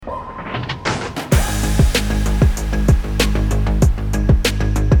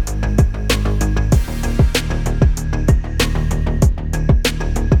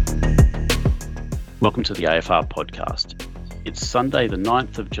welcome to the AFR podcast. It's Sunday the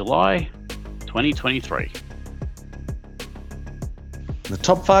 9th of July, 2023. The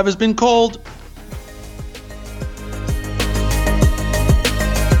top 5 has been called.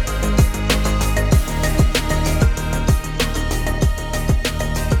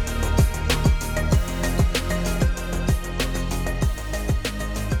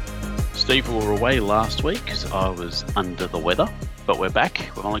 Steve, we were away last week because I was under the weather, but we're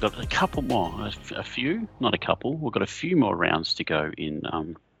back. We've only got a couple more, a few, not a couple. We've got a few more rounds to go in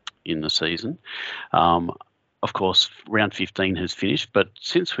the season. Of course, round 15 has finished, but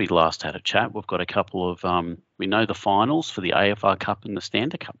since we last had a chat, we've got a couple of, we know the finals for the AFR Cup and the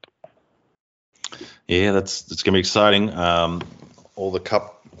Standard Cup. Yeah, that's going to be exciting. All the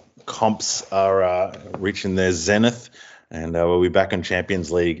cup comps are reaching their zenith. And we'll be back in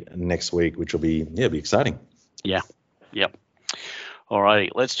Champions League next week, which will be exciting. Yeah, yep. All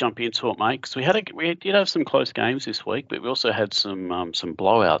righty, let's jump into it, mate. Because we did have some close games this week, but we also had some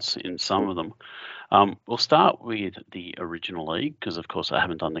blowouts in some of them. We'll start with the original league because, of course, I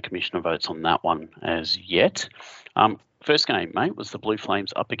haven't done the commissioner votes on that one as yet. First game, mate, was the Blue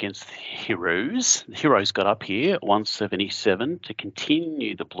Flames up against the Heroes. The Heroes got up here 177 to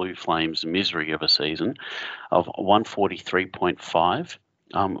continue the Blue Flames' misery of a season of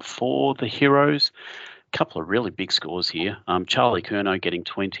 143.5. For the Heroes, a couple of really big scores here. Charlie Curnow getting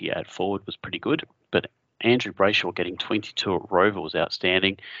 20 at forward was pretty good, but Andrew Brayshaw getting 22 at Rover was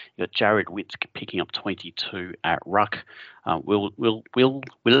outstanding. You got Jared Witt picking up 22 at Ruck.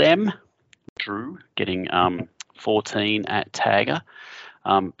 Willem Drew getting 14 at Tagger.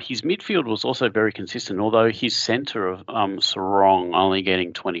 His midfield was also very consistent, although his centre of Sarong only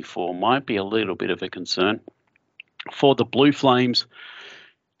getting 24 might be a little bit of a concern. For the Blue Flames,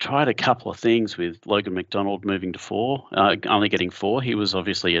 tried a couple of things with Logan McDonald moving to 4, only getting 4. He was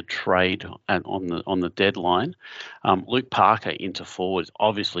obviously a trade on the deadline. Luke Parker into forward,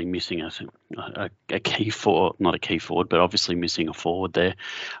 obviously missing a key forward, not a key forward, but obviously missing a forward there.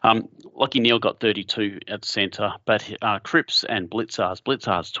 Lockie Neal got 32 at centre, but Cripps and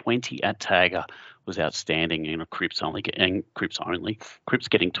Blitzar's 20 at Tagger was outstanding, and Cripps getting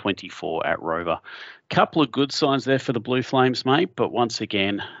 24 at Rover. Couple of good signs there for the Blue Flames, mate, but once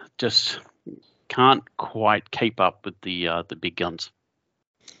again, just can't quite keep up with the big guns.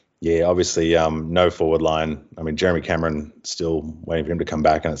 Yeah, obviously, no forward line. I mean, Jeremy Cameron still waiting for him to come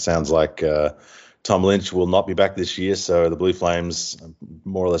back, and it sounds like Tom Lynch will not be back this year, so the Blue Flames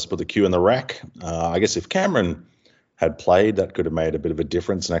more or less put the cue in the rack. I guess if Cameron had played, that could have made a bit of a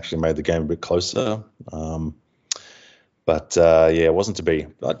difference and actually made the game a bit closer. But it wasn't to be.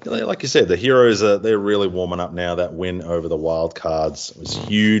 But like you said, the Heroes, they're really warming up now. That win over the Wildcards was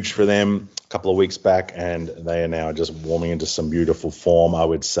huge for them a couple of weeks back, and they are now just warming into some beautiful form, I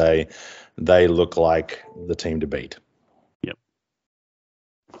would say. They look like the team to beat.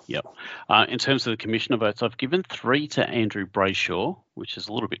 Yep. In terms of the commissioner votes, I've given 3 to Andrew Brayshaw, which is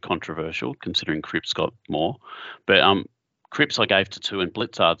a little bit controversial considering Cripps got more. But Cripps I gave to 2 and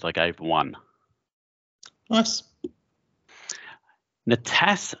Blitzards I gave 1. Nice.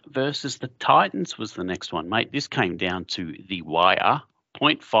 Natas versus the Titans was the next one, mate. This came down to the wire.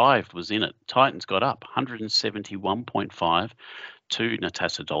 0.5 was in it. Titans got up 171.5 to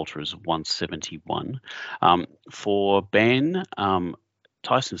Natas Adulterers 171. For Ben,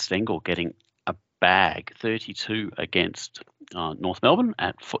 Tyson Stengel getting a bag, 32 against North Melbourne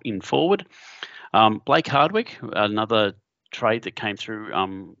in forward. Blake Hardwick, another trade that came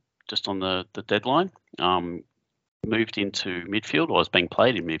through just on the deadline, moved into midfield, or was being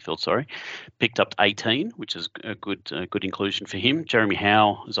played in midfield, sorry. Picked up 18, which is a good inclusion for him. Jeremy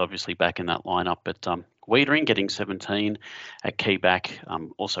Howe is obviously back in that lineup, but Wiedering getting 17 at key back.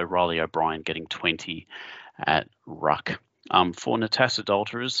 Also Riley O'Brien getting 20 at ruck. For Natas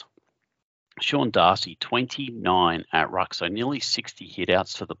Adulterers, Sean Darcy, 29 at ruck, so nearly 60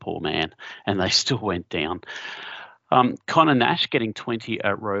 hit-outs for the poor man, and they still went down. Connor Nash getting 20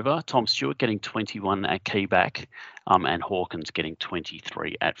 at Rover, Tom Stewart getting 21 at key back, and Hawkins getting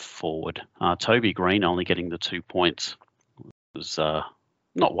 23 at forward. Toby Green only getting the 2 points. It was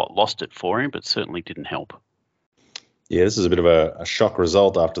not what lost it for him, but certainly didn't help. Yeah, this is a bit of a shock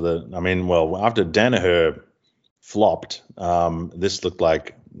result after Danaher flopped. This looked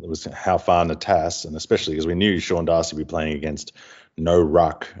like it was how far Natas, and especially because we knew Sean Darcy would be playing against no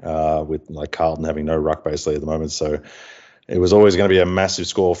ruck, with like Carlton having no ruck basically at the moment. So it was always going to be a massive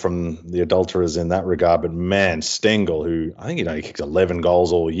score from the Adulterers in that regard. But man, Stengel, who I think he only kicked 11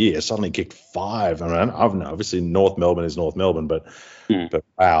 goals all year, suddenly kicked 5. I mean, obviously North Melbourne is North Melbourne, but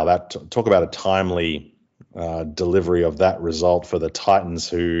wow, talk about a timely delivery of that result for the Titans,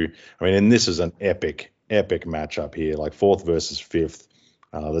 who, I mean, and this is an epic epic matchup here, like 4th versus 5th.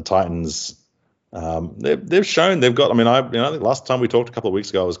 The Titans, they've shown they've got. I mean, I think last time we talked a couple of weeks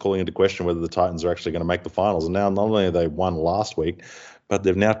ago, I was calling into question whether the Titans are actually going to make the finals. And now not only have they won last week, but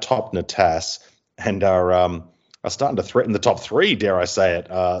they've now topped Natas and are starting to threaten the top 3. Dare I say it?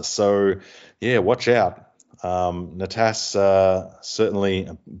 So yeah, watch out. Natas certainly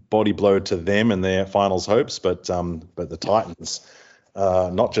a body blow to them and their finals hopes, but the Titans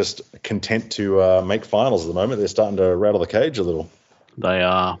not just content to make finals at the moment. They're starting to rattle the cage a little. They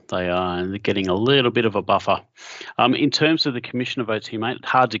are, and they're getting a little bit of a buffer. In terms of the commissioner votes here, mate,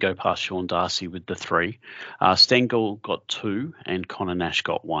 hard to go past Sean Darcy with the 3. Stengel got 2 and Connor Nash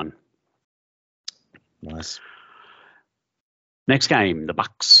got 1. Nice. Next game, the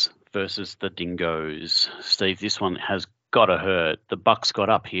Bucks versus the Dingoes. Steve, this one has got to hurt. The Bucks got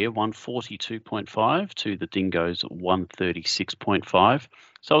up here, 142.5 to the Dingoes 136.5.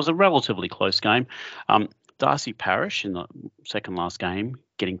 So it was a relatively close game. Darcy Parish in the second last game,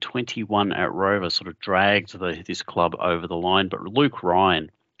 getting 21 at Rover, sort of dragged this club over the line. But Luke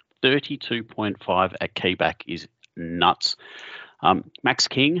Ryan, 32.5 at Keyback is nuts. Max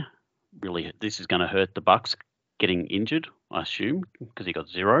King, really, this is going to hurt the Bucks, getting injured, I assume, because he got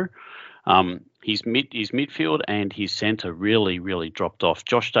 0. His midfield and his centre really, really dropped off.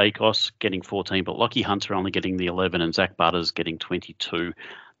 Josh Dacos getting 14, but Lockie Hunter only getting the 11 and Zach Butters getting 22.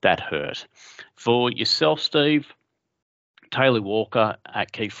 That hurt. For yourself, Steve, Taylor Walker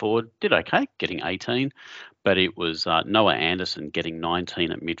at key forward did okay, getting 18, but it was Noah Anderson getting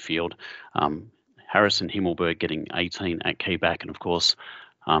 19 at midfield, Harrison Himmelberg getting 18 at key back, and of course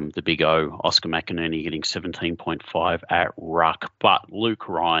the big O, Oscar McInerney getting 17.5 at ruck. But Luke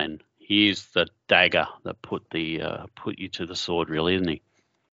Ryan, here's the dagger that put you to the sword, really, isn't he?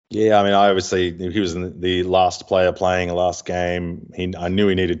 Yeah, I mean, obviously he was the last player playing the last game. I knew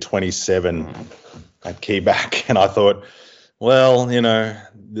he needed 27 at key back, and I thought, well,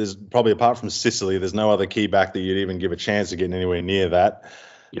 there's probably, apart from Sicily, there's no other key back that you'd even give a chance of getting anywhere near that.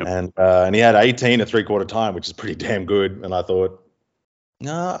 Yep. And he had 18 at 3/4 time, which is pretty damn good. And I thought,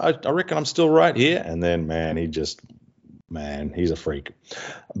 no, I reckon I'm still right here. And then, man, he's a freak.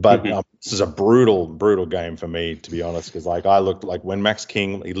 But this is a brutal game for me, to be honest, because I looked like when Max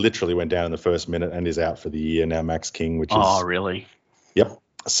King, he literally went down in the first minute and is out for the year now, Max King, which is... Oh, really? Yep.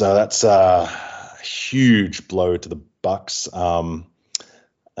 So that's a huge blow to the Bucks. I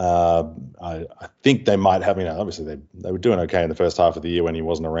think they might have, obviously they were doing okay in the first half of the year when he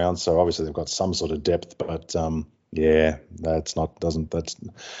wasn't around, so obviously they've got some sort of depth, but yeah, it's not going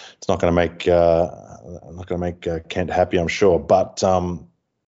to make Kent happy, I'm sure. But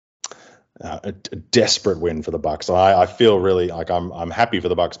a desperate win for the Bucks. I feel really like I'm happy for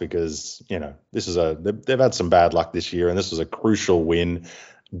the Bucks because this is they've had some bad luck this year, and this was a crucial win,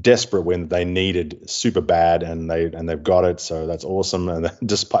 desperate win that they needed super bad, and they've got it. So that's awesome. And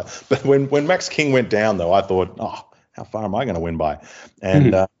but when Max King went down though, I thought, oh, how far am I going to win by?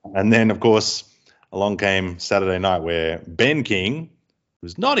 And and then of course along came Saturday night where Ben King,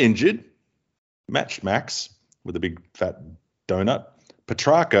 who's not injured, matched Max with a big fat donut.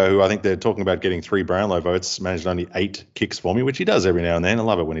 Petrarca, who I think they're talking about getting 3 Brownlow votes, managed only 8 kicks for me, which he does every now and then. I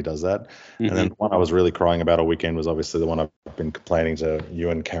love it when he does that. Mm-hmm. And then the one I was really crying about all weekend was obviously the one I've been complaining to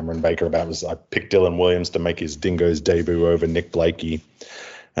you and Cameron Baker about, was I picked Dylan Williams to make his Dingoes debut over Nick Blakey,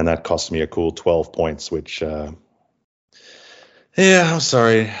 and that cost me a cool 12 points, which, yeah, I'm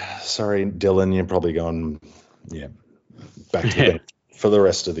sorry, Dylan, you're probably going, back to the bench for the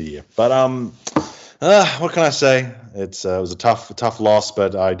rest of the year. But what can I say? It was a tough loss,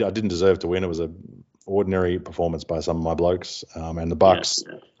 but I didn't deserve to win. It was an ordinary performance by some of my blokes. And the Bucks,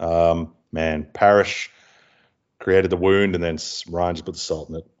 man, Parish created the wound, and then Ryan just put the salt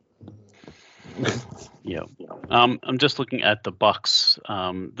in it. Yeah. I'm just looking at the Bucks.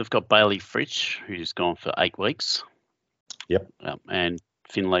 They've got Bailey Fritsch, who's gone for 8 weeks. Yep. And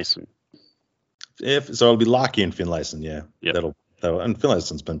Finlayson. So it'll be Larky and Finlayson, yeah. Yep. And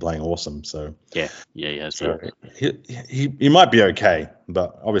Finlayson's been playing awesome, so yeah. So he might be okay,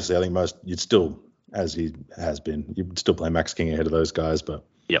 but obviously I think you'd still, as he has been, you'd still play Max King ahead of those guys. But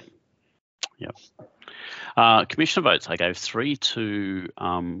yep. Commissioner votes, I gave 3 to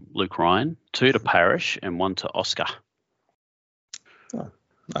Luke Ryan, 2 to Parish, and 1 to Oscar. Oh,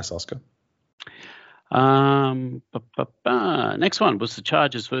 nice, Oscar. Next one was the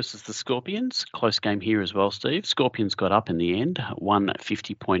Chargers versus the Scorpions. Close game here as well, Steve. Scorpions got up in the end,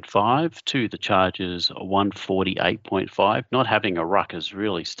 150.5 to the Chargers, 148.5. Not having a ruck is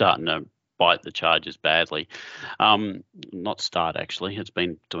really starting to bite the Chargers badly. Not start, actually. It's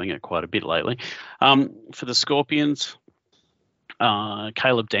been doing it quite a bit lately. For the Scorpions,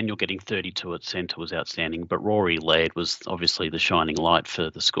 Caleb Daniel getting 32 at centre was outstanding, but Rory Laird was obviously the shining light for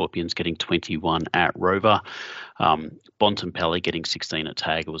the Scorpions, getting 21 at Rover. Bontempelli getting 16 at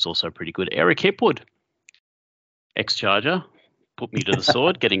Tagger was also pretty good. Eric Hipwood, ex-Charger, put me to the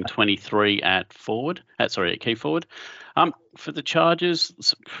sword, getting 23 at key forward. For the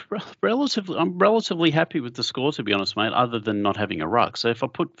Chargers, I'm relatively happy with the score, to be honest, mate, other than not having a ruck. So if I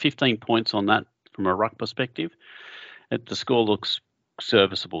put 15 points on that from a ruck perspective, the score looks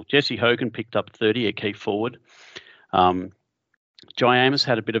serviceable. Jesse Hogan picked up 30 at key forward. Jai Amos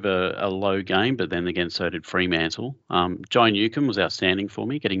had a bit of a low game, but then again, so did Fremantle. Jai Newcomb was outstanding for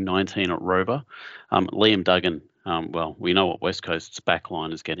me, getting 19 at Rover. Liam Duggan, well, we know what West Coast's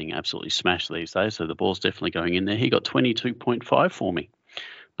backline is getting absolutely smashed these days, so the ball's definitely going in there. He got 22.5 for me.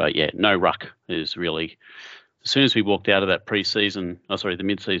 But yeah, no ruck is really... As soon as we walked out of that the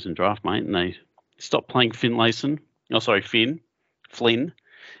mid-season draft, mate, and they stopped playing Flynn,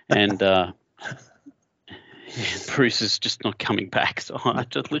 and Bruce is just not coming back. So I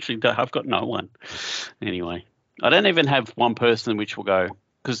just literally I've got no one. Anyway, I don't even have one person which will go,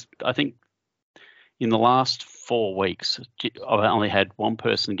 because I think in the last 4 weeks, I've only had one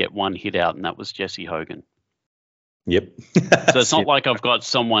person get one hit out, and that was Jesse Hogan. Yep. So it's not like I've got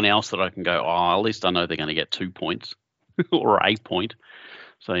someone else that I can go, at least I know they're going to get 2 points or a point.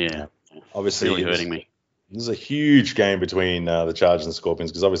 So, yeah, obviously really hurting me. This is a huge game between the Chargers and Scorpions,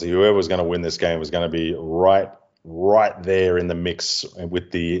 because obviously whoever was going to win this game was going to be right there in the mix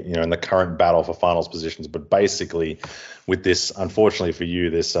with the, in the current battle for finals positions. But basically with this, unfortunately for you,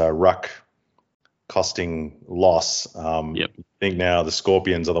 this ruck costing loss, I think now the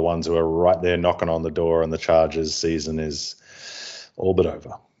Scorpions are the ones who are right there knocking on the door, and the Chargers season is all but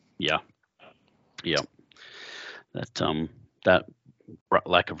over. Yeah. That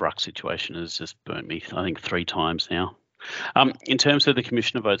lack of ruck situation has just burnt me, I think, 3 times now. In terms of the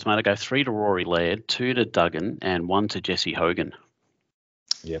commissioner votes, mate, I go 3 to Rory Laird, 2 to Duggan, and 1 to Jesse Hogan.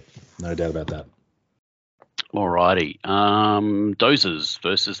 Yep, no doubt about that. Alrighty. Dozers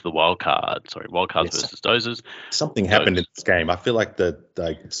versus the Wildcards. Wildcards versus Dozers. Something happened in this game. I feel like did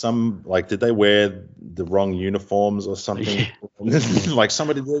they wear the wrong uniforms or something? Like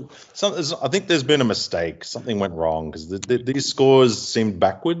somebody did. I think there's been a mistake. Something went wrong, because these scores seemed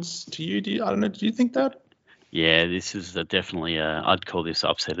backwards to you. I don't know. Do you think that? Yeah, this is definitely I'd call this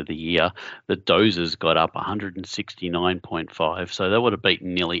upset of the year. The Dozers got up 169.5, so they would have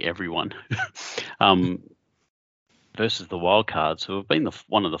beaten nearly everyone. Versus the Wildcards, who have been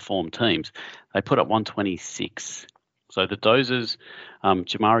one of the form teams, they put up 126. So the Dozers,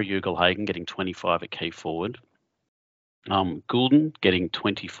 Jamari Ugle-Hagan getting 25 at key forward, Goulden getting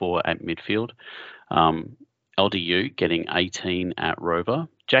 24 at midfield, LDU getting 18 at Rover,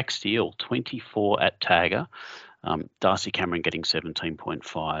 Jack Steele 24 at Tagger, Darcy Cameron getting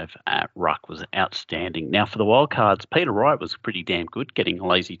 17.5 at ruck was outstanding. Now for the Wildcards, Peter Wright was pretty damn good, getting a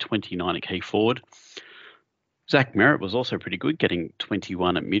lazy 29 at key forward. Zach Merritt was also pretty good, getting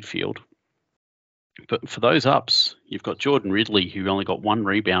 21 at midfield. But for those ups, you've got Jordan Ridley, who only got 1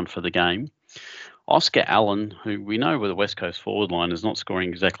 rebound for the game. Oscar Allen, who we know with the West Coast forward line is not scoring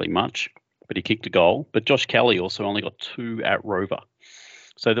exactly much, but he kicked a goal. But Josh Kelly also only got 2 at Rover.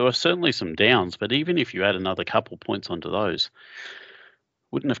 So there were certainly some downs, but even if you add another couple points onto those,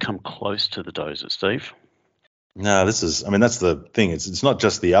 wouldn't have come close to the Dozers, Steve. No, that's the thing. It's not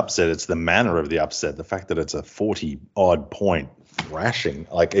just the upset, it's the manner of the upset. The fact that it's a 40-odd point thrashing.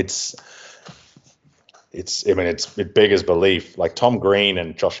 Like it beggars belief. Like Tom Green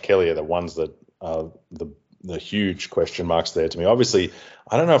and Josh Kelly are the ones that are the huge question marks there to me. Obviously,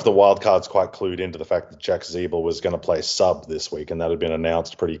 I don't know if the Wildcards quite clued into the fact that Jack Zeeble was going to play sub this week, and that had been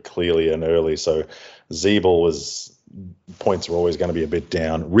announced pretty clearly and early. So points are always going to be a bit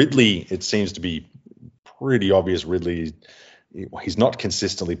down. Ridley, it seems to be pretty obvious. Ridley, he's not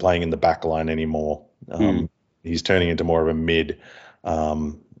consistently playing in the back line anymore. He's turning into more of a mid.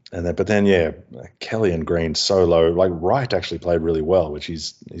 But then Kelly and Green so low. Like Wright actually played really well, which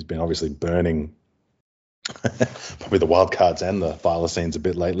he's been obviously burning probably the Wildcards and the Thylacines a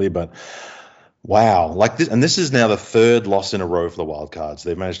bit lately. But wow, like this, and this is now the 3rd loss in a row for the Wildcards.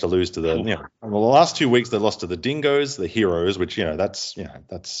 They've managed to lose to the the last 2 weeks they lost to the Dingoes, the Heroes, which that's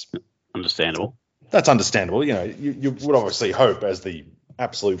understandable. That's understandable. You would obviously hope, as the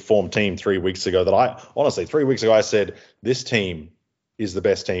absolute form team 3 weeks ago, that 3 weeks ago I said this team is the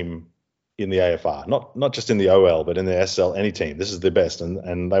best team in the AFR, not just in the OL, but in the SL, any team. This is the best,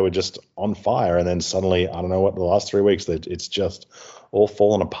 and they were just on fire. And then suddenly, I don't know what, the last 3 weeks, it's just all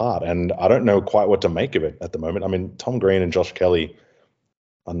fallen apart, and I don't know quite what to make of it at the moment. I mean, Tom Green and Josh Kelly,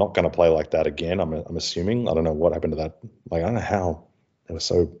 are not going to play like that again. I'm assuming. I don't know what happened to that. Like, I don't know how they were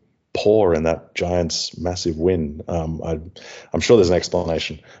so poor in that Giants massive win. I'm sure there's an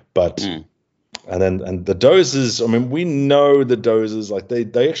explanation, but and the Dozers. I mean, we know the Dozers, like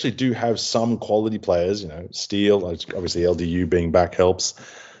they actually do have some quality players. Steele, obviously LDU being back helps.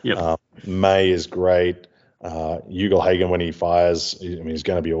 Yep. May is great. Ugle-Hagan, when he fires, he's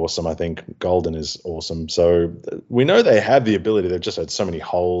going to be awesome. I think Golden is awesome. So we know they have the ability. They've just had so many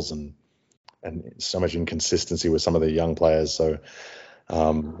holes and so much inconsistency with some of the young players. So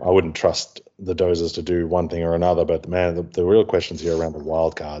I wouldn't trust the Dozers to do one thing or another. But man, the real questions here around the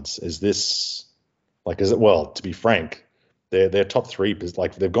wild cards is it? Well, to be frank, their top three is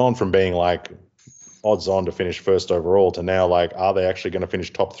like they've gone from being like odds on to finish first overall to now like, are they actually going to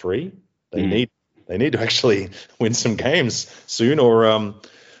finish top three? They need to actually win some games soon, or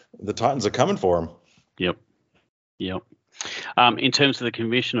the Titans are coming for them. Yep. In terms of the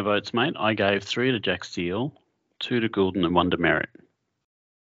commissioner votes, mate, I gave 3 to Jack Steele, 2 to Goulden, and 1 to Merritt.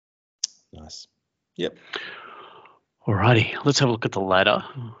 Nice. Yep. Alrighty, let's have a look at the ladder.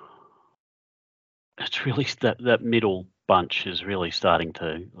 It's really that middle bunch is really starting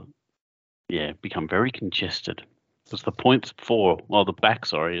to, become very congested. Because the the back,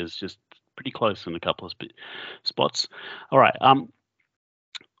 is just pretty close in a couple of spots. All right.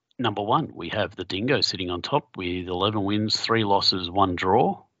 Number 1, we have the Dingo sitting on top with 11 wins, 3 losses, 1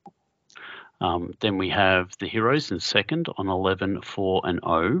 draw. Then we have the Heroes in second on 11, 4 and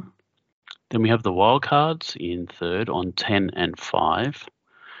 0. Then we have the Wildcards in third on 10 and 5.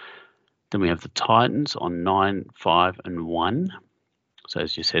 Then we have the Titans on 9, 5 and 1. So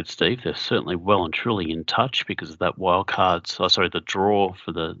as you said, Steve, they're certainly well and truly in touch because of that the draw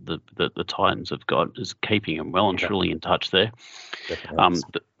for the Titans have got is keeping them well and truly in touch there.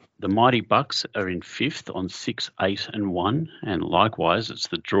 The Mighty Bucks are in fifth on 6, 8 and 1. And likewise, it's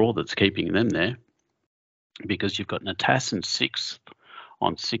the draw that's keeping them there because you've got Natas in sixth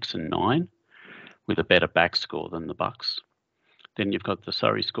on 6 and 9 with a better back score than the Bucks. Then you've got the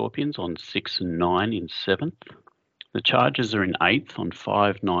Surrey Scorpions on 6 and 9 in seventh. The Chargers are in 8th on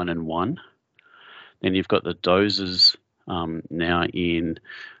 5, 9 and 1. Then you've got the Dozers now in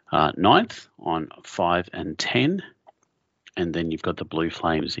 9th on 5 and 10. And then you've got the Blue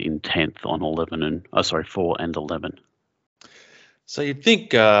Flames in 10th on 4 and 11. So you'd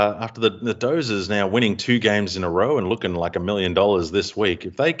think after the Dozers now winning 2 games in a row and looking like $1 million this week,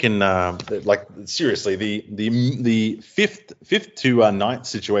 if they can, seriously, the fifth to ninth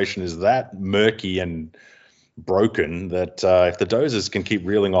situation is that murky and broken that if the Dozers can keep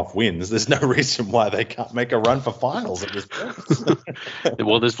reeling off wins, there's no reason why they can't make a run for finals at this point.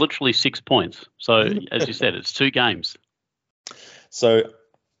 Well, there's literally 6 points. So as you said, it's 2 games. So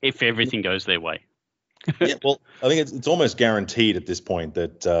if everything goes their way. Yeah, well, I think it's almost guaranteed at this point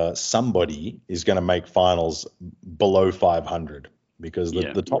that somebody is going to make finals below 500 because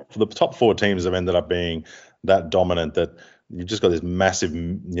the top 4 teams have ended up being that dominant that you've just got this massive,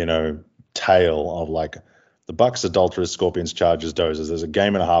 tail of like the Bucks, Adulterers, Scorpions, Chargers, Dozers. There's a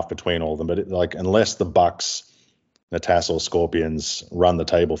game and a half between all of them, but unless the Bucks, Natas, or Scorpions run the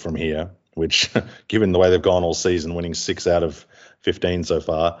table from here, which given the way they've gone all season, winning 6 out of 15 so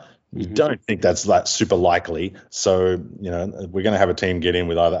far. You don't think that's super likely. So, we're going to have a team get in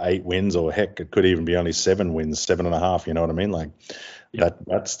with either 8 wins or heck, it could even be only 7 wins, 7.5. You know what I mean? Like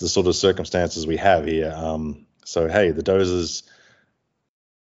that's the sort of circumstances we have here. So, hey, the Dozers,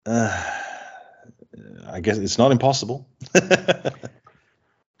 I guess it's not impossible.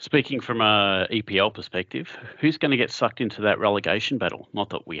 Speaking from a EPL perspective, who's going to get sucked into that relegation battle? Not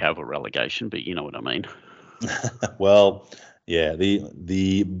that we have a relegation, but you know what I mean. Well, yeah,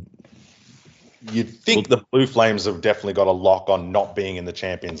 you'd think the Blue Flames have definitely got a lock on not being in the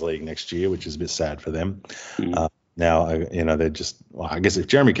Champions League next year, which is a bit sad for them. Now, they're just, I guess if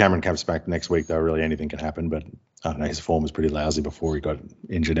Jeremy Cameron comes back next week, though, really anything can happen. But I don't know, his form was pretty lousy before he got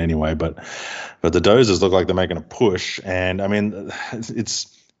injured anyway. But the Dozers look like they're making a push. And I mean,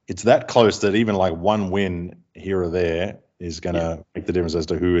 it's that close that even like 1 win here or there is going to make the difference as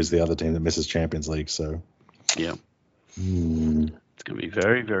to who is the other team that misses Champions League. So, yeah. It's going to be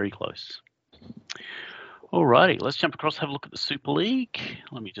very, very close. Alrighty, let's jump across, have a look at the Super League.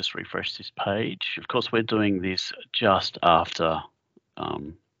 Let me just refresh this page. Of course, we're doing this just after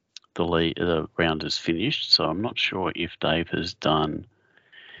the round is finished, so I'm not sure if Dave has done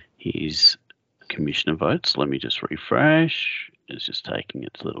his commissioner votes. Let me just refresh. It's just taking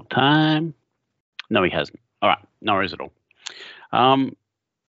its little time. No, he hasn't. All right, no worries at all.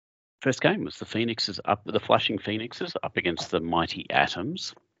 First game was the Flashing Phoenixes up against the Mighty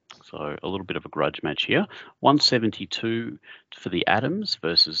Atoms. So a little bit of a grudge match here. 172 for the Adams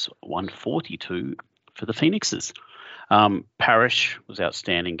versus 142 for the Phoenixes. Parrish was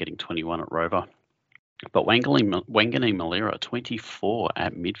outstanding, getting 21 at Rover. But Wangani Malira, 24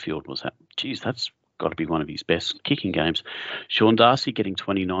 at midfield was that. Geez, that's got to be one of his best kicking games. Sean Darcy getting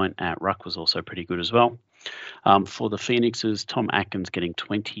 29 at Ruck was also pretty good as well. For the Phoenixes, Tom Atkins getting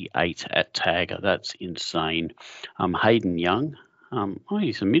 28 at Tagger. That's insane. Hayden Young,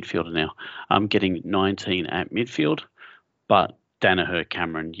 he's a midfielder now, getting 19 at midfield. But Danaher,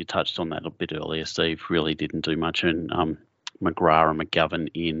 Cameron, you touched on that a bit earlier, Steve, really didn't do much. And McGrath and McGovern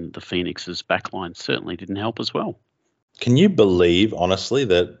in the Phoenix's backline certainly didn't help as well. Can you believe, honestly,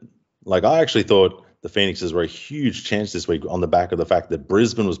 that I actually thought the Phoenixes were a huge chance this week on the back of the fact that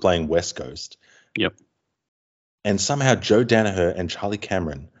Brisbane was playing West Coast. Yep. And somehow Joe Danaher and Charlie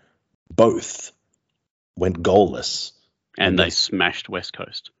Cameron both went goalless. And they smashed West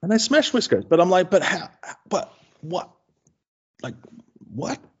Coast. But I'm like, but how? What? Like,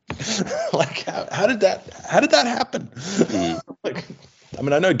 what? How did that happen?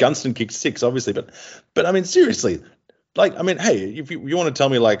 I know Gunston kicked 6, obviously, but I mean, seriously, hey, if you want to tell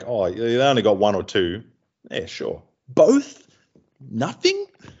me they only got 1 or 2, yeah, sure. Both? Nothing?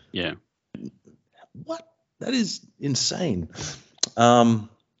 Yeah. What? That is insane. Yeah,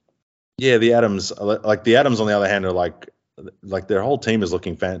 the Adams, the Adams on the other hand are their whole team is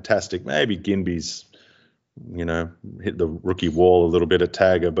looking fantastic. Maybe Ginby's hit the rookie wall a little bit at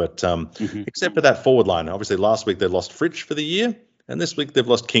Tagger, but except for that forward line. Obviously, last week they lost Fritsch for the year, and this week they've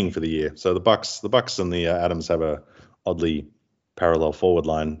lost King for the year. So the Bucks and the Adams have a oddly parallel forward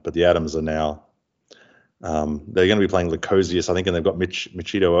line, but the Adams are now they're going to be playing Lukosius, I think, and they've got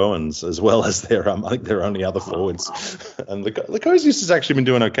Michito Owens as well as their I think their only other forwards. And Lukosius has actually been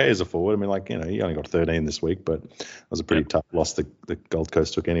doing okay as a forward. I mean, he only got 13 this week, but it was a pretty tough loss the Gold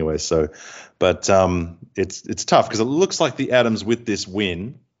Coast took anyway. So, but it's tough because it looks like the Adams with this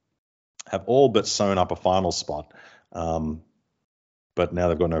win have all but sewn up a final spot, but now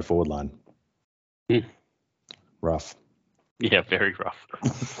they've got no forward line. Rough. Yeah, very rough.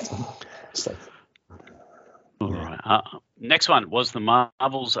 It's like, all right. Next one was the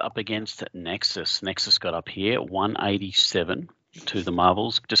Marvels up against Nexus. Nexus got up here, 187 to the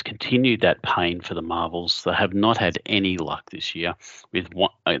Marvels. Just continued that pain for the Marvels. They have not had any luck this year, with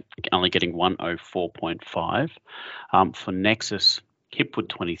only getting 104.5. For Nexus, Hipwood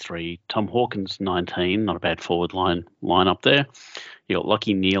 23, Tom Hawkins 19, not a bad forward line up there. You got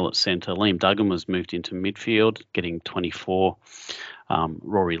Lockie Neal at centre. Liam Duggan was moved into midfield, getting 24.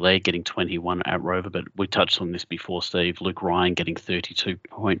 Rory Laird getting 21 at Rover, but we touched on this before, Steve. Luke Ryan getting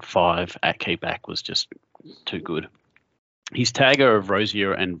 32.5 at key back was just too good. His tagger of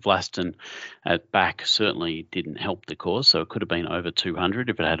Rosier and Vlaston at back certainly didn't help the cause, so it could have been over 200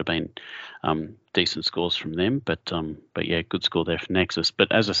 if it had been decent scores from them. But yeah, good score there for Nexus.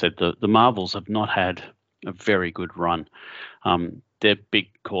 But as I said, the Marvels have not had a very good run. Their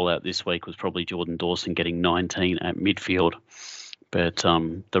big call out this week was probably Jordan Dawson getting 19 at midfield. But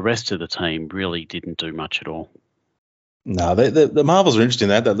the rest of the team really didn't do much at all. No, the Marvels are interesting.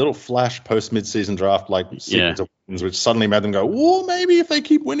 They had that little flash post mid-season draft, sequence of wins, which suddenly made them go, "Oh, maybe if they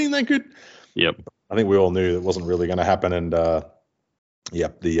keep winning, they could." Yep. I think we all knew it wasn't really going to happen, and the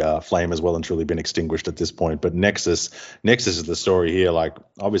flame has well and truly been extinguished at this point. But Nexus is the story here.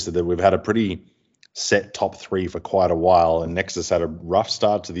 Obviously, we've had a pretty set top 3 for quite a while, and Nexus had a rough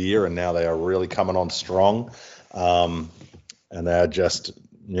start to the year, and now they are really coming on strong. And they're just,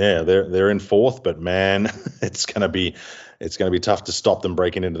 they're in 4th, but man, it's gonna be tough to stop them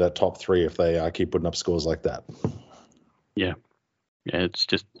breaking into that top 3 if they keep putting up scores like that. Yeah, it's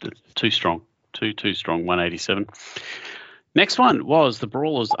just too strong, too strong. 187. Next one was the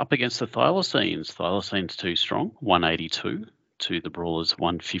Brawlers up against the Thylacines. Thylacines too strong, 182 to the Brawlers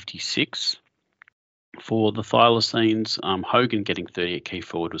 156. For the Thylacines, Hogan getting 30 at key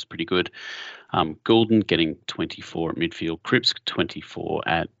forward was pretty good. Goulden getting 24 at midfield. Cripps 24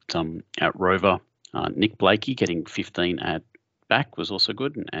 at Rover. Nick Blakey getting 15 at back was also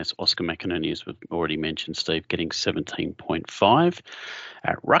good. And as Oscar McInerney, as we've already mentioned, Steve, getting 17.5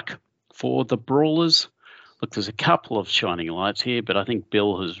 at ruck. For the Brawlers, look, there's a couple of shining lights here, but I think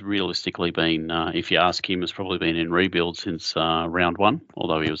Bill has realistically been, if you ask him, has probably been in rebuild since round 1,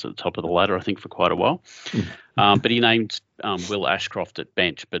 although he was at the top of the ladder, I think, for quite a while. But he named Will Ashcroft at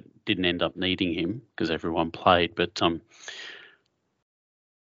bench, but didn't end up needing him because everyone played. But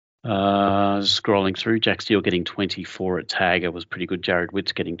scrolling through, Jack Steele getting 24 at Tagger was pretty good. Jared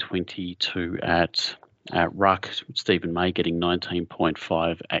Witts getting 22 at at ruck, Stephen May getting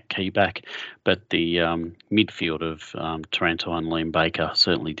 19.5 at keyback, but the midfield of Taranto and Liam Baker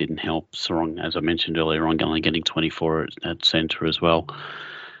certainly didn't help. Sarong, as I mentioned earlier on, only getting 24 at centre as well.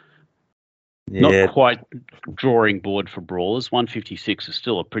 Yeah. Not quite drawing board for Brawlers. 156 is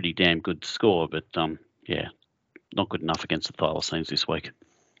still a pretty damn good score, but not good enough against the Thylacines this week.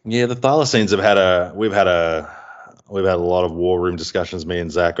 Yeah, the Thylacines have we've had a lot of war room discussions, me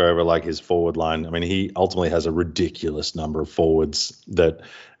and Zach, over like his forward line. I mean, he ultimately has a ridiculous number of forwards and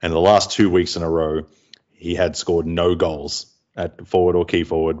the last 2 weeks in a row, he had scored no goals at forward or key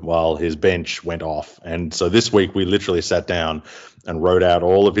forward while his bench went off. And so this week we literally sat down and wrote out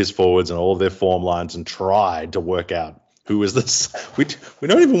all of his forwards and all of their form lines and tried to work out who is this. We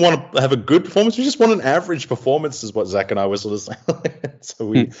don't even want to have a good performance. We just want an average performance, is what Zach and I were sort of saying.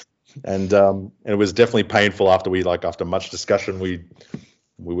 So and it was definitely painful after much discussion. We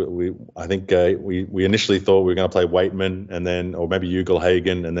initially thought we were going to play Waitman or maybe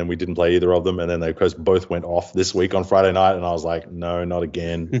Ugle-Hagan, and then we didn't play either of them, and then they both went off this week on Friday night, and I was like, no, not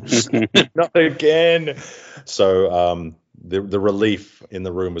again. Not again. So the relief in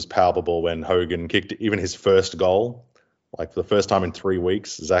the room was palpable when Hogan kicked even his first goal. Like for the first time in 3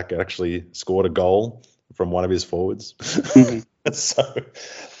 weeks, Zach actually scored a goal from one of his forwards.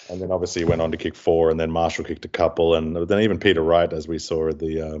 And then obviously he went on to kick 4, and then Marshall kicked a couple, and then even Peter Wright, as we saw at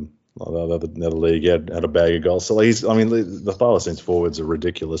the other league, had a bag of goals. So the Thylacines forwards are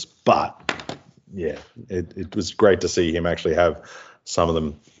ridiculous, but yeah, it was great to see him actually have some of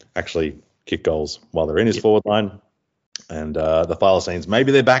them actually kick goals while they're in his forward line. And the Thylacines,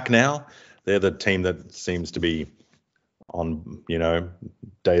 maybe they're back now. They're the team that seems to be on,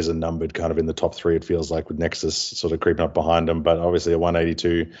 days are numbered kind of in the top 3, it feels like, with Nexus sort of creeping up behind them. But obviously a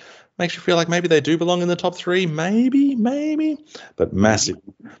 182 makes you feel like maybe they do belong in the top 3, maybe. But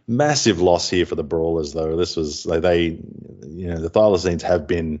massive loss here for the Brawlers, though. This was the Thylacines have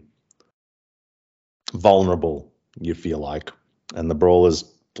been vulnerable, you feel like, and the Brawlers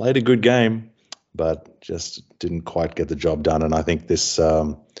played a good game, but just didn't quite get the job done. And I think this,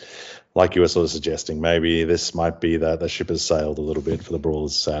 like you were sort of suggesting, maybe this might be that the ship has sailed a little bit for the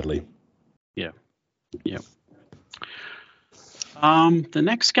Brawlers, sadly. Yeah. The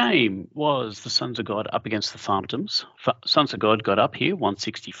next game was the Sons of God up against the Farmtons. Sons of God got up here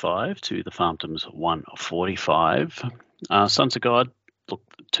 165 to the Farmtons 145. Sons of God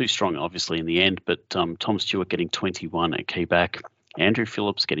looked too strong, obviously, in the end, but Tom Stewart getting 21 at keyback. Andrew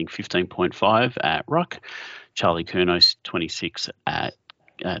Phillips getting 15.5 at ruck. Charlie Kurnos 26 at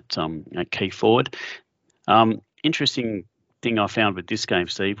key forward. Interesting thing I found with this game,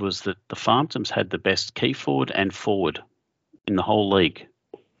 Steve, was that the Farmtons had the best key forward and forward in the whole league.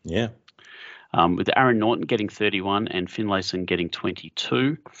 Yeah. With Aaron Norton getting 31 and Finlayson getting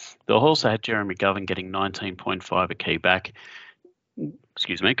 22. They also had Jeremy McGovern getting 19.5 at key back.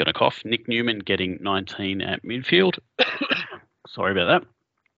 Excuse me, got a cough. Nick Newman getting 19 at midfield. Sorry about that.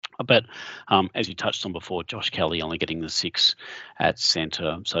 But as you touched on before, Josh Kelly only getting the 6 at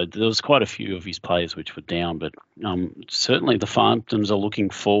centre. So there was quite a few of his players which were down. But certainly the Farmtons are looking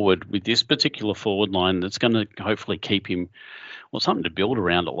forward with this particular forward line that's going to hopefully keep him, something to build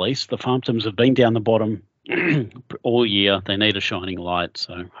around at least. The Farmtons have been down the bottom all year. They need a shining light.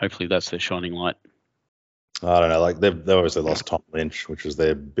 So hopefully that's their shining light. I don't know. Like they've obviously lost Tom Lynch, which was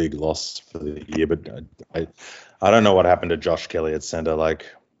their big loss for the year. But I don't know what happened to Josh Kelly at centre. Like,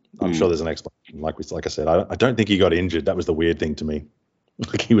 I'm sure there's an explanation. Like I said, I don't think he got injured. That was the weird thing to me.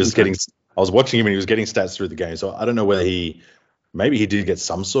 Like he was getting, I was watching him and he was getting stats through the game. So I don't know whether maybe he did get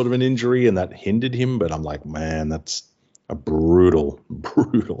some sort of an injury and that hindered him. But I'm like, man, that's a brutal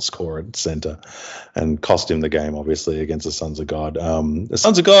score at centre and cost him the game, obviously, against the Sons of God. The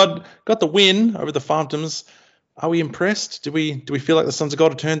Sons of God got the win over the Farmtons. Are we impressed? Do we feel like the Sons of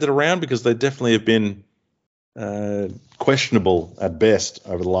God have turned it around? Because they definitely have been questionable at best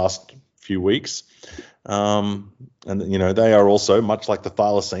over the last few weeks. And they are also, much like the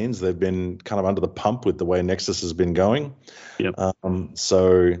Thylacines, they've been kind of under the pump with the way Nexus has been going. Yep.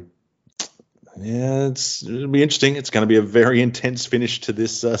 So yeah, it'll be interesting. It's going to be a very intense finish to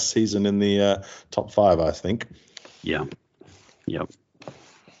this season in the top 5, I think. Yeah. Yep.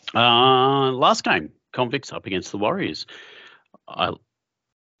 Last game, Convicts up against the Warriors.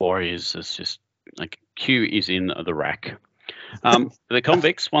 Warriors is just like Q is in the rack. The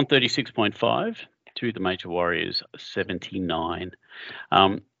Convicts 136.5 to the Major Warriors 79.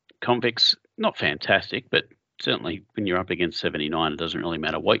 Convicts not fantastic, but certainly when you're up against 79, it doesn't really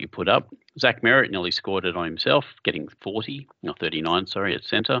matter what you put up. Zach Merritt nearly scored it on himself, getting 39, at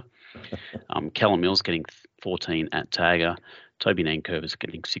centre. Callum Mills getting 14 at tagger. Toby Nankervis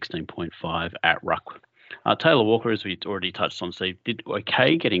getting 16.5 at ruck. Taylor Walker, as we already touched on, Steve, did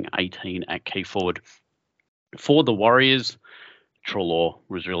okay getting 18 at key forward. For the Warriors, Treloar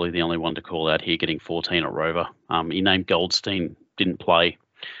was really the only one to call out here, getting 14 at Rover. He named Goldstein, didn't play.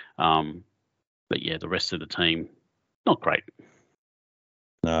 But yeah, the rest of the team, not great.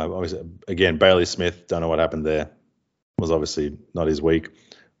 No, obviously, again, Bailey Smith, don't know what happened there. Was obviously not his week.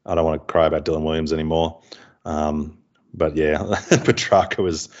 I don't want to cry about Dylan Williams anymore. But yeah, Petrarca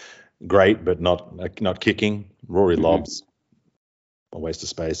was great, but not kicking. Rory Lobbs, a waste of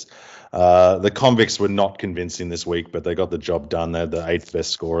space. The Convicts were not convincing this week, but they got the job done. They had the 8th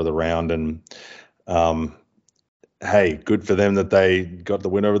best score of the round, and hey, good for them that they got the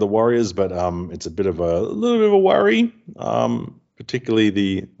win over the Warriors. But it's a little bit of a worry.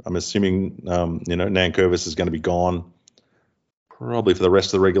 Particularly I'm assuming Nankervis is going to be gone probably for the rest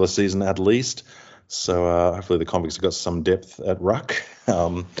of the regular season at least. So hopefully the Convicts have got some depth at ruck.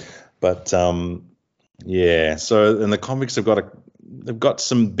 Yeah. So and the Convicts they've got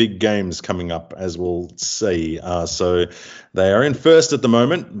some big games coming up, as we'll see. So they are in first at the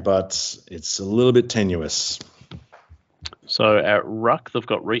moment, but it's a little bit tenuous. So at ruck, they've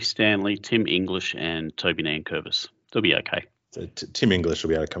got Reece Stanley, Tim English, and Toby Nankervis. They'll be okay. So Tim English will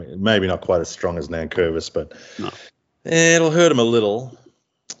be able to come in. Maybe not quite as strong as Nankervis, but no. It'll hurt him a little.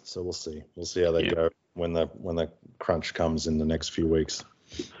 So we'll see. We'll see how they go when the crunch comes in the next few weeks.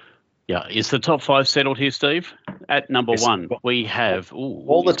 Yeah, is the top 5 settled here, Steve? At number 1, we have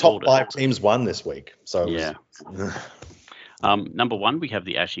all the top 5 teams won this week. So yeah. Number 1, we have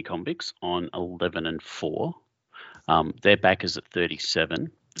the Ashy Convicts on 11-4. Their back is at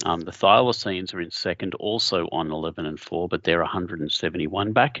 37. The Thylacines are in second, also on 11-4, but they're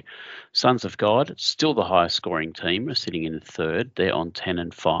 171 back. Sons of God, still the highest scoring team, are sitting in third. They're on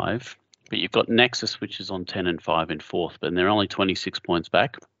 10-5. But you've got Nexus, which is on 10-5 in fourth, but they're only 26 points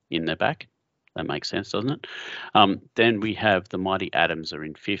back in their back. That makes sense, doesn't it? Then we have the Mighty Adams are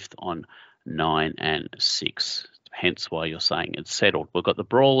in fifth on 9-6. Hence why you're saying it's settled. We've got the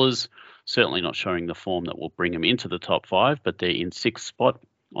Brawlers, certainly not showing the form that will bring them into the top 5, but they're in sixth spot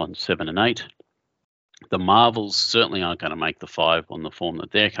on 7-8. The Marvels certainly aren't going to make the 5 on the form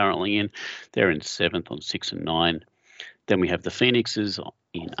that they're currently in. They're in 7th on 6-9. Then we have the Phoenixes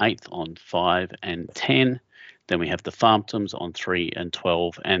in 8th on 5-10. Then we have the Phantoms on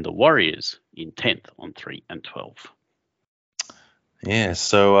 3-12, and the Warriors in 10th on 3-12. Yeah,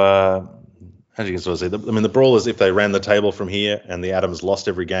 so as you can sort of see, the Brawlers, if they ran the table from here and the Adams lost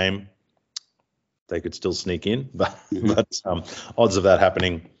every game, they could still sneak in, but odds of that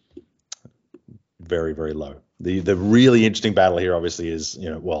happening very, very low. The really interesting battle here obviously is,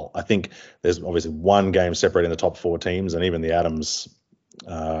 I think there's obviously one game separating the top 4 teams, and even the Adams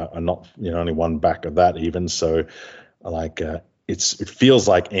are not, only one back of that even. So it feels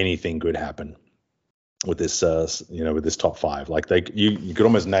like anything could happen with this, with this top 5. Like you could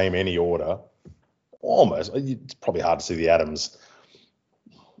almost name any order. Almost, it's probably hard to see the Adams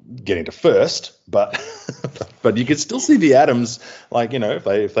getting to first, but you could still see the Adams,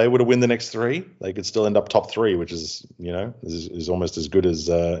 if they were to win the next 3, they could still end up top 3, which is is almost as good as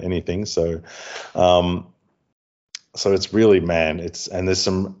anything. So it's really, man, and there's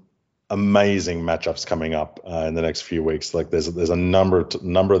some amazing matchups coming up in the next few weeks. Like there's a number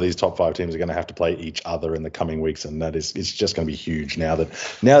of these top 5 teams are going to have to play each other in the coming weeks, and it's just going to be huge now that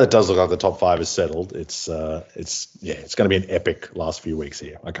it does look like the top 5 is settled. It's going to be an epic last few weeks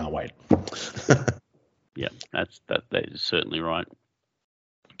here. I can't wait. Yeah, that is certainly right.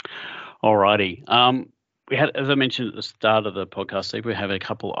 Alrighty. We had, as I mentioned at the start of the podcast, Steve, we have a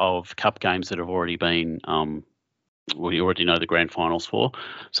couple of cup games that have already been we already know the grand finals for.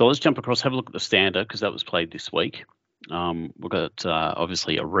 So let's jump across, have a look at the standard, because that was played this week. We've got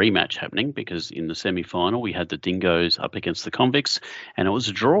obviously a rematch happening, because in the semi-final we had the Dingoes up against the Convicts, and it was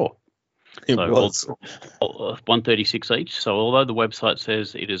a draw. It was 136 each. So although the website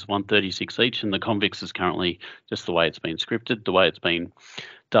says it is 136 each, and the Convicts is currently just the way it's been scripted, the way it's been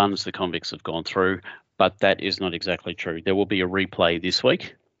done is the Convicts have gone through, but that is not exactly true. There will be a replay this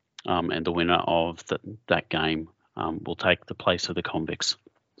week, and the winner of that game will take the place of the Convicts.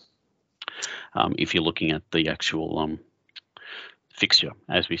 If you're looking at the actual fixture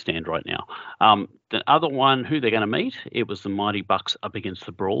as we stand right now. The other one, who they're going to meet, it was the Mighty Bucks up against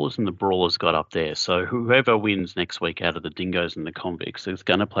the Brawlers, and the Brawlers got up there. So whoever wins next week out of the Dingoes and the Convicts is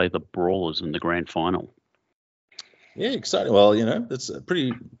going to play the Brawlers in the grand final. Yeah, exciting. Well, it's a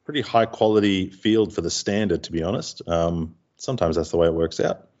pretty high quality field for the standard, to be honest. Sometimes that's the way it works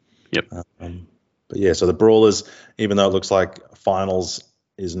out. Yep. But yeah, so the Brawlers, even though it looks like finals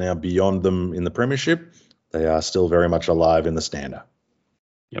is now beyond them in the Premiership, they are still very much alive in the standard.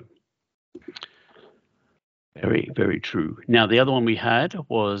 Yep. Very, very true. Now, the other one we had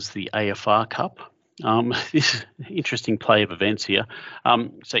was the AFR Cup. This is an interesting play of events here.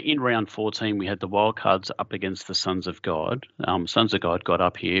 So in round 14, we had the Wildcards up against the Sons of God. Sons of God got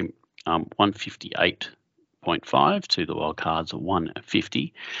up here 158.5 to the Wildcards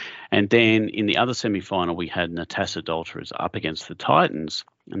 150. And then in the other semi-final, we had Natas Adulterers up against the Titans.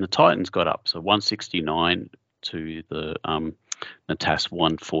 And the Titans got up, so 169 to the Natas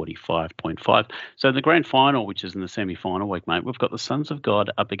 145.5. So the grand final, which is in the semi-final week, mate, we've got the Sons of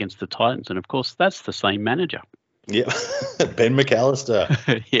God up against the Titans, and of course that's the same manager. Yeah, Ben McAllister.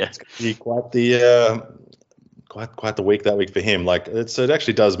 Yeah, it's going to be quite the week that week for him. Like so, it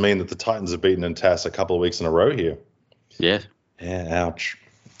actually does mean that the Titans have beaten Natas a couple of weeks in a row here. Yeah. Yeah. Ouch.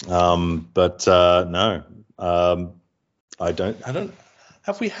 No. I don't.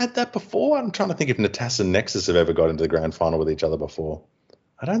 Have we had that before? I'm trying to think if Natas and Nexus have ever got into the grand final with each other before.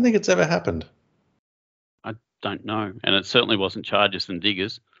 I don't think it's ever happened. I don't know. And it certainly wasn't Chargers and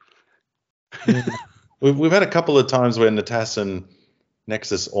Diggers. Yeah. We've had a couple of times where Natas and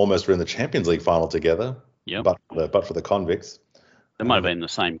Nexus almost were in the Champions League final together. Yeah. But for the Convicts. They might have been in the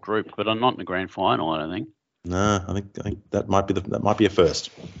same group, but not in the grand final, I don't think. No, I think that might be a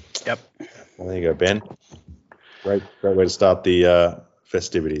first. Yep. Well, there you go, Ben. Great way to start the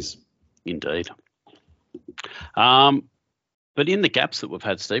festivities. Indeed. But in the gaps that we've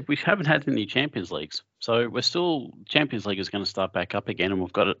had, Steve, we haven't had any Champions Leagues. So we're still, Champions League is going to start back up again, and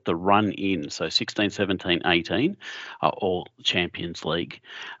we've got the run in. So 16, 17, 18 are all Champions League.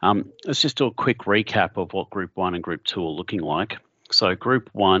 Let's just do a quick recap of what Group 1 and Group 2 are looking like. So Group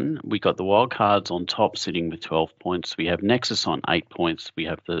 1, we got the Wildcards on top sitting with 12 points. We have Nexus on 8 points. We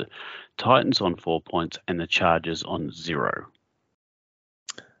have the Titans on 4 points and the Chargers on 0.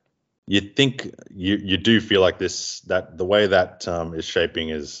 You think you do feel like that the way that is shaping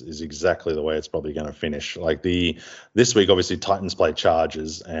is exactly the way it's probably going to finish. Like this week, obviously Titans play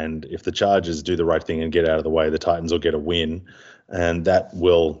Chargers, and if the Chargers do the right thing and get out of the way, the Titans will get a win, and that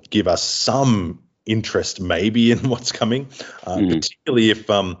will give us some interest maybe in what's coming, particularly if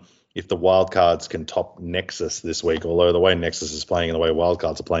the Wildcards can top Nexus this week. Although the way Nexus is playing and the way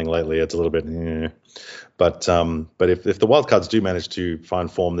Wildcards are playing lately, it's a little bit. But if the Wildcards do manage to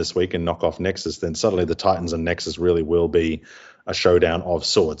find form this week and knock off Nexus, then suddenly the Titans and Nexus really will be a showdown of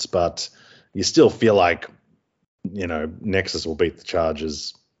sorts. But you still feel like, Nexus will beat the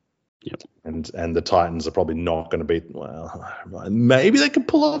Chargers. Yep. And the Titans are probably not going to beat. Well, maybe they could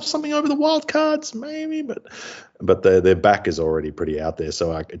pull off something over the Wildcards, maybe, but their back is already pretty out there,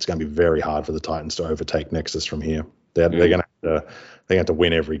 so it's going to be very hard for the Titans to overtake Nexus from here. They're going to have to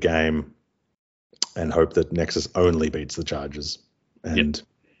win every game and hope that Nexus only beats the Chargers, and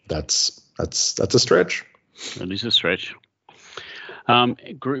that's a stretch. That is a stretch.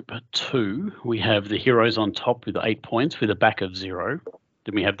 Group 2, we have the Heroes on top with 8 points with a back of 0.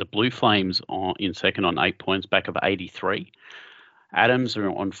 Then we have the Blue Flames in second on 8 points, back of 83. Adams are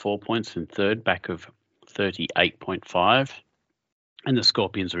on 4 points in third, back of 38.5. And the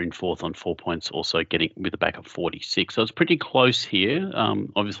Scorpions are in fourth on 4 points, also getting with a back of 46. So it's pretty close here.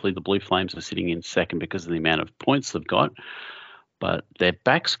 Obviously, the Blue Flames are sitting in second because of the amount of points they've got. But their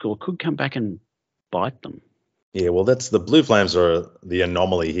back score could come back and bite them. Yeah, well, that's the Blue Flames are the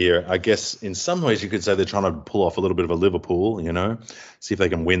anomaly here. I guess in some ways you could say they're trying to pull off a little bit of a Liverpool, see if they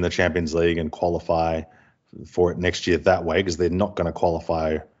can win the Champions League and qualify for it next year that way, because they're not going to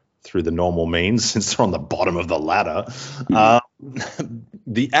qualify through the normal means since they're on the bottom of the ladder.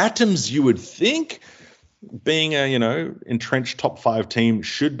 The Atoms, you would think, being a entrenched top 5 team,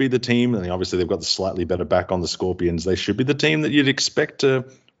 should be the team. And obviously they've got the slightly better back on the Scorpions. They should be the team that you'd expect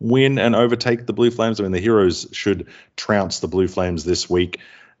to win and overtake the Blue Flames. I mean, the Heroes should trounce the Blue Flames this week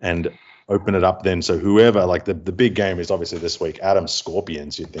and open it up then. So whoever, like the big game is obviously this week, Adams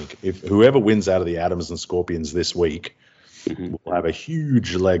Scorpions, you'd think. If whoever wins out of the Adams and Scorpions this week will have a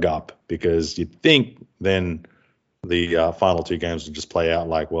huge leg up, because you'd think then the final 2 games will just play out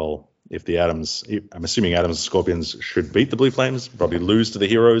like, well, if the Adams, I'm assuming Adams and Scorpions should beat the Blue Flames, probably lose to the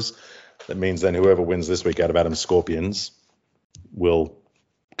Heroes. That means then whoever wins this week out of Adams Scorpions will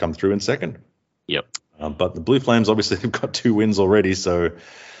come through in second. Yep. But the Blue Flames, obviously, they've got 2 wins already. So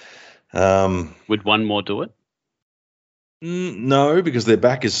would one more do it? No, because their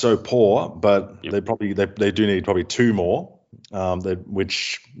back is so poor. But they do need probably 2 more,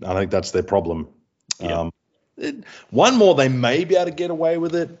 which I think that's their problem. Yep. One more, they may be able to get away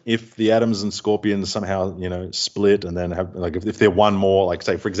with it if the Adams and Scorpions somehow split, and then have, like, if they're one more, like,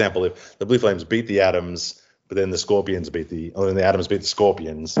 say for example, if the Blue Flames beat the Adams, but then the Scorpions beat the Adams beat the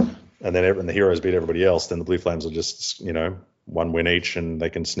Scorpions, and then the Heroes beat everybody else, then the Blue Flames will just 1 win each and they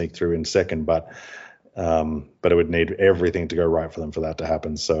can sneak through in second. But But it would need everything to go right for them for that to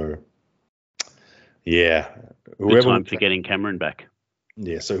happen. So, yeah. Good time for getting Cameron back.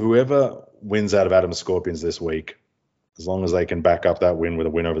 Yeah, so whoever wins out of Adams Scorpions this week, as long as they can back up that win with a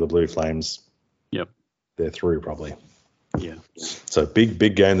win over the Blue Flames, yep, they're through probably. Yeah. So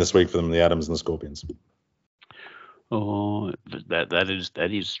big game this week for them, the Adams and the Scorpions. Oh, that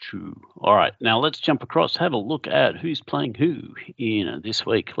is true. All right, now let's jump across, have a look at who's playing who in this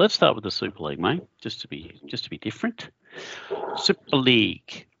week. Let's start with the Super League, mate, just to be different. Super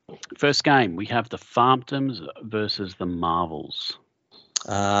League. First game, we have the Farmtons versus the Marvels.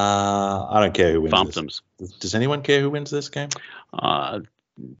 I don't care who wins Farmtons. This. Does anyone care who wins this game?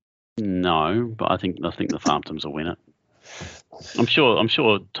 No, but I think the Farmtons will win it. I'm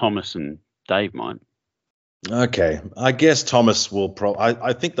sure Thomas and Dave might. Okay, I guess Thomas will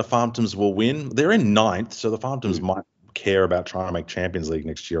I think the Farmtons will win. They're in 9th, so the Farmtons might care about trying to make Champions League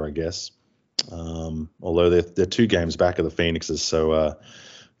next year, I guess. Although they're 2 games back of the Phoenixes, so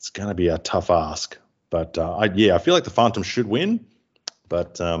it's going to be a tough ask. But I feel like the Farmtons should win.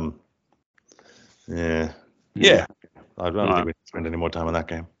 But yeah, I don't think we can spend any more time on that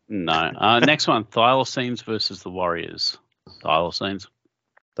game. No. Next one, Thylacines versus the Warriors. Thylacines.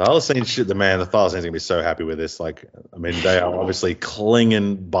 The Thylacines, the Thylacines are going to be so happy with this. Like, I mean, they are obviously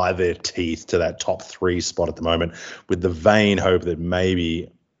clinging by their teeth to that top 3 spot at the moment with the vain hope that maybe,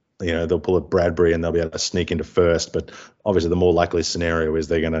 they'll pull a Bradbury and they'll be able to sneak into first. But obviously the more likely scenario is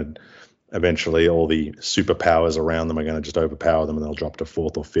they're going to eventually all the superpowers around them are going to just overpower them and they'll drop to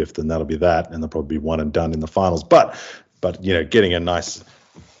 4th or 5th and that'll be that. And they'll probably be one and done in the finals. But getting a nice,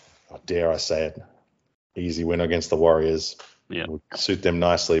 dare I say it, easy win against the Warriors. Yeah, would suit them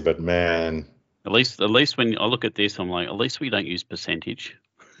nicely, but man, at least when I look at this, I'm like, at least we don't use percentage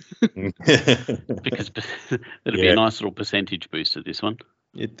because it'll be a nice little percentage boost at this one.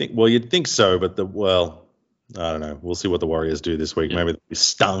 You'd think so, but I don't know. We'll see what the Warriors do this week. Yeah. Maybe they'll be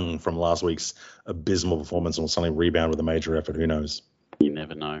stung from last week's abysmal performance and will suddenly rebound with a major effort. Who knows? You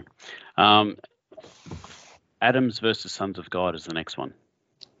never know. Adams versus Sons of God is the next one.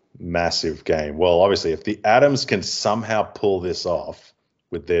 Massive game. Well, obviously, if the Adams can somehow pull this off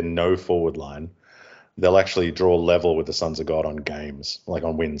with their no forward line, they'll actually draw level with the Sons of God on games, like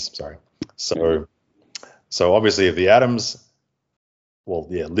on wins. Sorry. So obviously, if the Adams,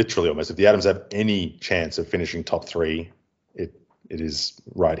 literally almost, if the Adams have any chance of finishing top 3, it is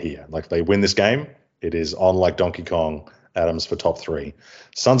right here. Like if they win this game, it is on like Donkey Kong, Adams for top 3.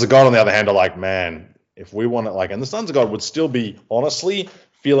 Sons of God, on the other hand, are like, man, if we want it, and the Sons of God would still be honestly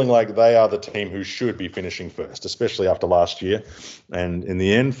feeling like they are the team who should be finishing first, especially after last year. And in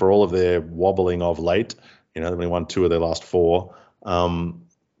the end, for all of their wobbling of late, they've only won 2 of their last 4.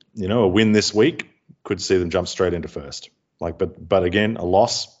 A win this week could see them jump straight into first. But again, a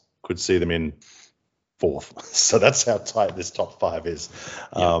loss could see them in 4th. So that's how tight this top 5 is.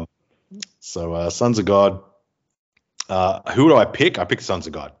 Yeah. Sons of God. Who do I pick? I pick Sons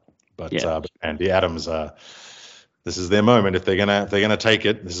of God. But and the Adams, this is their moment. If they're gonna take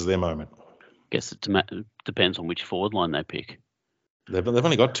it, this is their moment. Guess it depends on which forward line they pick. They've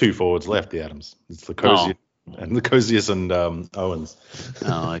only got 2 forwards left. The Adams. It's the Cozius and Owens.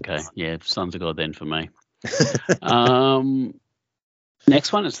 Oh, okay. Yeah, Sons of God then for me.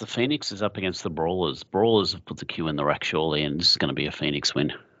 Next one is the Phoenix is up against the Brawlers. Brawlers have put the Q in the rack surely, and this is going to be a Phoenix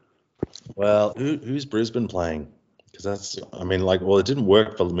win. Well, who's Brisbane playing? Because it didn't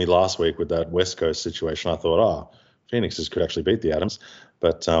work for me last week with that West Coast situation. I thought, Phoenixes could actually beat the Adams.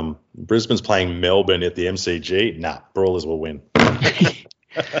 But Brisbane's playing Melbourne at the MCG. Nah, Brawlers will win.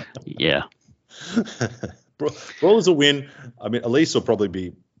 Yeah. Brawlers will win. I mean, Elise will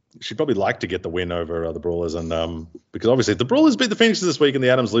she'd probably like to get the win over the Brawlers. And because obviously if the Brawlers beat the Phoenixes this week and the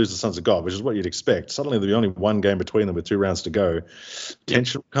Adams lose the Sons of God, which is what you'd expect, suddenly there'll be only one game between them with 2 rounds to go.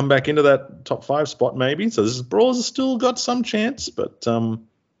 Tension will come back into that top 5 spot maybe. So Brawlers have still got some chance, but I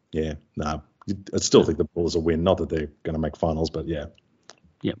still think the Brawlers will win. Not that they're going to make finals, but yeah.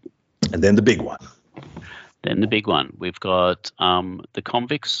 Yep. And then the big one. We've got the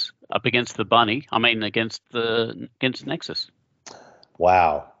Convicts up against the Bunny. Against Nexus.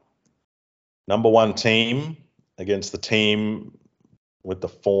 Wow. Number 1 team against the team with the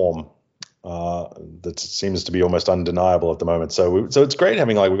form that seems to be almost undeniable at the moment. So it's great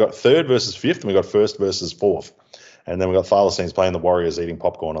having we've got 3rd versus 5th and we've got 1st versus 4th. And then we've got Thylacines playing the Warriors eating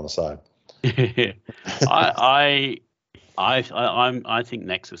popcorn on the side. I think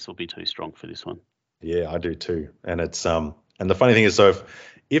Nexus will be too strong for this one. Yeah, I do too. And it's and the funny thing is, so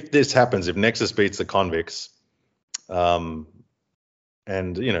if this happens, if Nexus beats the Convicts,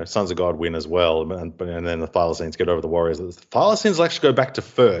 And, Sons of God win as well. And then the Thylacines get over the Warriors. The Thylacines will actually go back to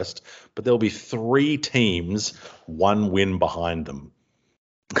first, but there'll be 3 teams, 1 win behind them.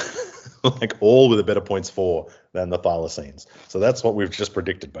 Like all with a better points for than the Thylacines. So that's what we've just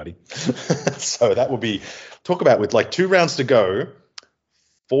predicted, buddy. So that would be, talk about with like 2 rounds to go,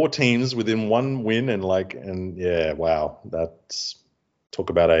 4 teams within 1 win and yeah, wow. That's talk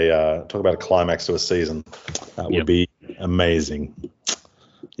about a climax to a season. That would be amazing.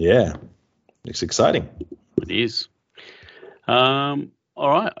 Yeah, it's exciting. It is. All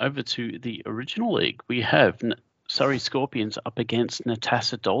right, over to the original league. We have Surrey Scorpions up against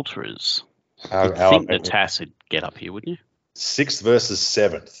Natas Adulterers. You'd think Natas would get up here, wouldn't you? 6th versus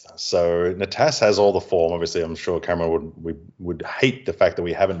 7th. So Natas has all the form. Obviously, I'm sure Cameron would hate the fact that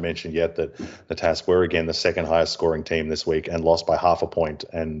we haven't mentioned yet that Natas were again the 2nd highest scoring team this week and lost by half a point.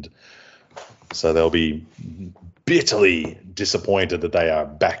 And so they'll be bitterly disappointed that they are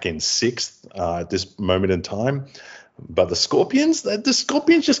back in 6th at this moment in time. But the Scorpions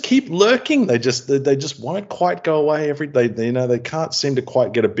just keep lurking. They just won't quite go away. They can't seem to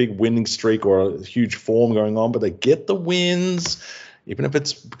quite get a big winning streak or a huge form going on, but they get the wins, even if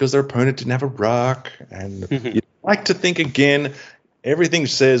it's because their opponent didn't have a ruck. And you'd like to think again, everything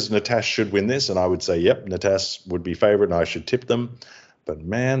says Natas should win this, and I would say, yep, Natas would be favourite, and I should tip them. But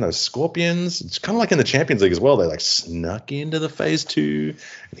man, those Scorpions, it's kind of like in the Champions League as well. They like snuck into the phase 2.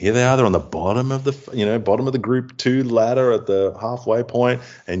 And here they are. They're on the bottom of the Group 2 ladder at the halfway point.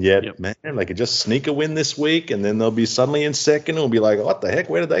 And yet, man, they could just sneak a win this week, and then they'll be suddenly in 2nd, and we'll be like, what the heck?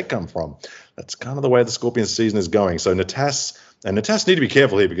 Where did they come from? That's kind of the way the Scorpions season is going. So Natas need to be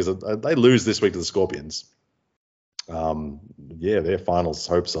careful here because they lose this week to the Scorpions. Their finals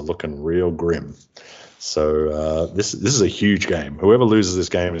hopes are looking real grim. So this is a huge game. Whoever loses this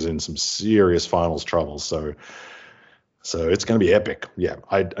game is in some serious finals trouble. So it's going to be epic. Yeah,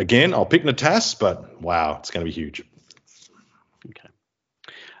 I'll pick Natas, but wow, it's going to be huge.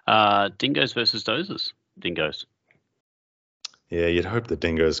 Okay. Dingoes versus Dozers. Dingoes. Yeah, you'd hope the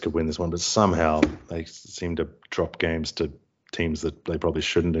Dingoes could win this one, but somehow they seem to drop games to teams that they probably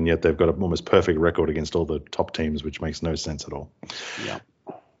shouldn't, and yet they've got an almost perfect record against all the top teams, which makes no sense at all. Yeah.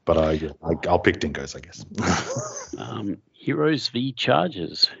 But I'll pick Dingoes, I guess. Heroes v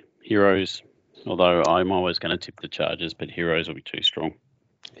Chargers. Heroes, although I'm always going to tip the Chargers, but Heroes will be too strong.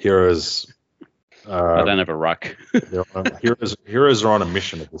 Heroes. I don't have a ruck. Heroes are on a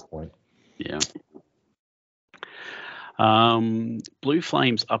mission at this point. Yeah. Blue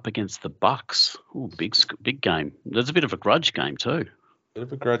Flames up against the Bucks. Ooh, big game. There's a bit of a grudge game too. Bit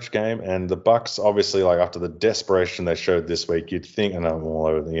of a grudge game, and the Bucks obviously, like after the desperation they showed this week, you'd think, and I'm all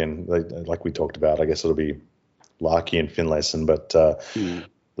over the end, like we talked about, I guess it'll be Larkey and Finlayson, but the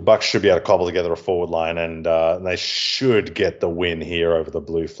Bucks should be able to cobble together a forward line, and they should get the win here over the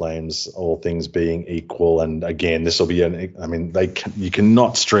Blue Flames, all things being equal. And again, this will be you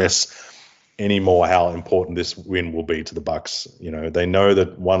cannot stress anymore how important this win will be to the Bucks. They know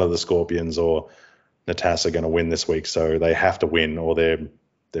that one of the Scorpions or Natas are going to win this week, so they have to win or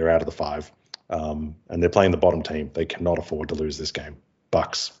they're out of the 5. And they're playing the bottom team. They cannot afford to lose this game.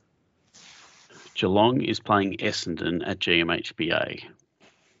 Bucks. Geelong is playing Essendon at GMHBA.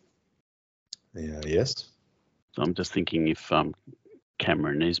 Yeah, yes. So I'm just thinking if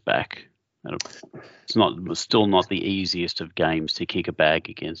Cameron is back, it's still not the easiest of games to kick a bag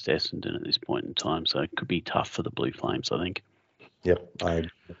against Essendon at this point in time, so it could be tough for the Blue Flames, I think.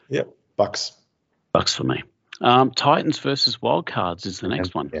 Yep, Bucks. Bucks for me. Titans versus Wildcards is the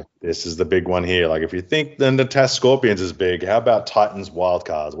next one. Yeah, this is the big one here. Like if you think the Natas Scorpions is big, how about Titans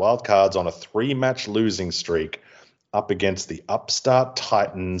Wildcards? Wildcards on a 3-match losing streak up against the upstart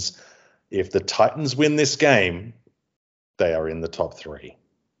Titans. If the Titans win this game, they are in the top 3.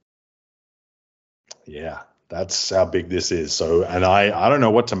 Yeah, that's how big this is. So, and I don't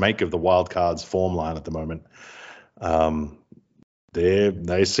know what to make of the Wildcards form line at the moment.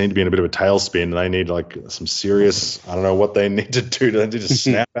 They seem to be in a bit of a tailspin. They need like some serious, I don't know what they need to do. They need to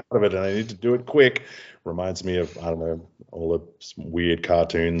snap out of it, and they need to do it quick. Reminds me of, I don't know, all the weird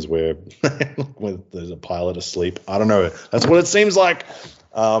cartoons where there's a pilot asleep. I don't know. That's what it seems like.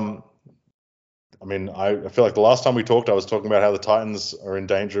 I feel like the last time we talked, I was talking about how the Titans are in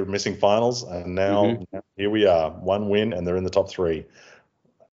danger of missing finals, and now here we are, 1 win, and they're in the top 3.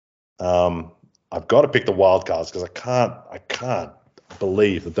 I've got to pick the Wildcards because I can't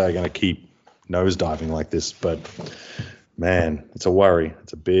believe that they're going to keep nosediving like this. But man, it's a worry.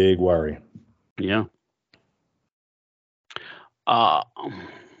 It's a big worry. Yeah. What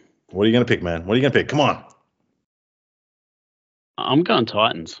are you going to pick, man? What are you going to pick? Come on. I'm going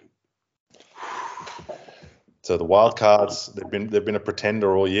Titans. So the wild cards, they've been a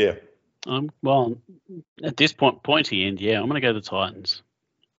pretender all year. Well, at this pointy end, yeah, I'm going to go the Titans.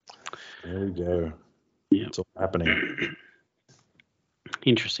 There we go. Yeah, it's all happening.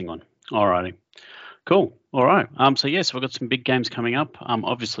 Interesting one. All righty. Cool. All right. So yes, we've got some big games coming up.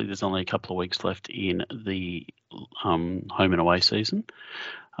 Obviously, there's only a couple of weeks left in the home and away season.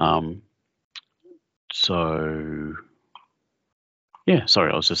 So yeah,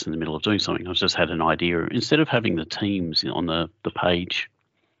 sorry, I was just in the middle of doing something. I just had an idea. Instead of having the teams on the page,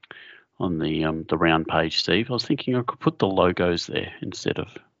 on the round page, Steve, I was thinking I could put the logos there instead of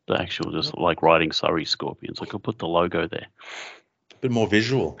the actual, just like writing Surrey Scorpions. I could put the logo there. A bit more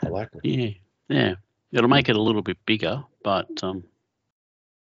visual. I like it. Yeah. It'll make it a little bit bigger, but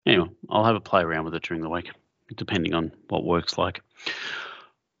anyway, I'll have a play around with it during the week, depending on what works like.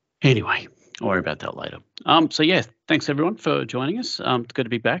 Anyway, I'll worry about that later. So yeah, thanks everyone for joining us. It's good to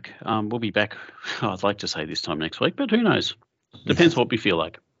be back. We'll be back. I'd like to say this time next week, but who knows? Depends what we feel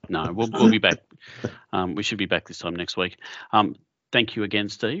like. No, we'll be back. We should be back this time next week. Thank you again,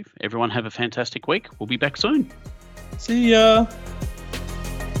 Steve. Everyone have a fantastic week. We'll be back soon. See ya.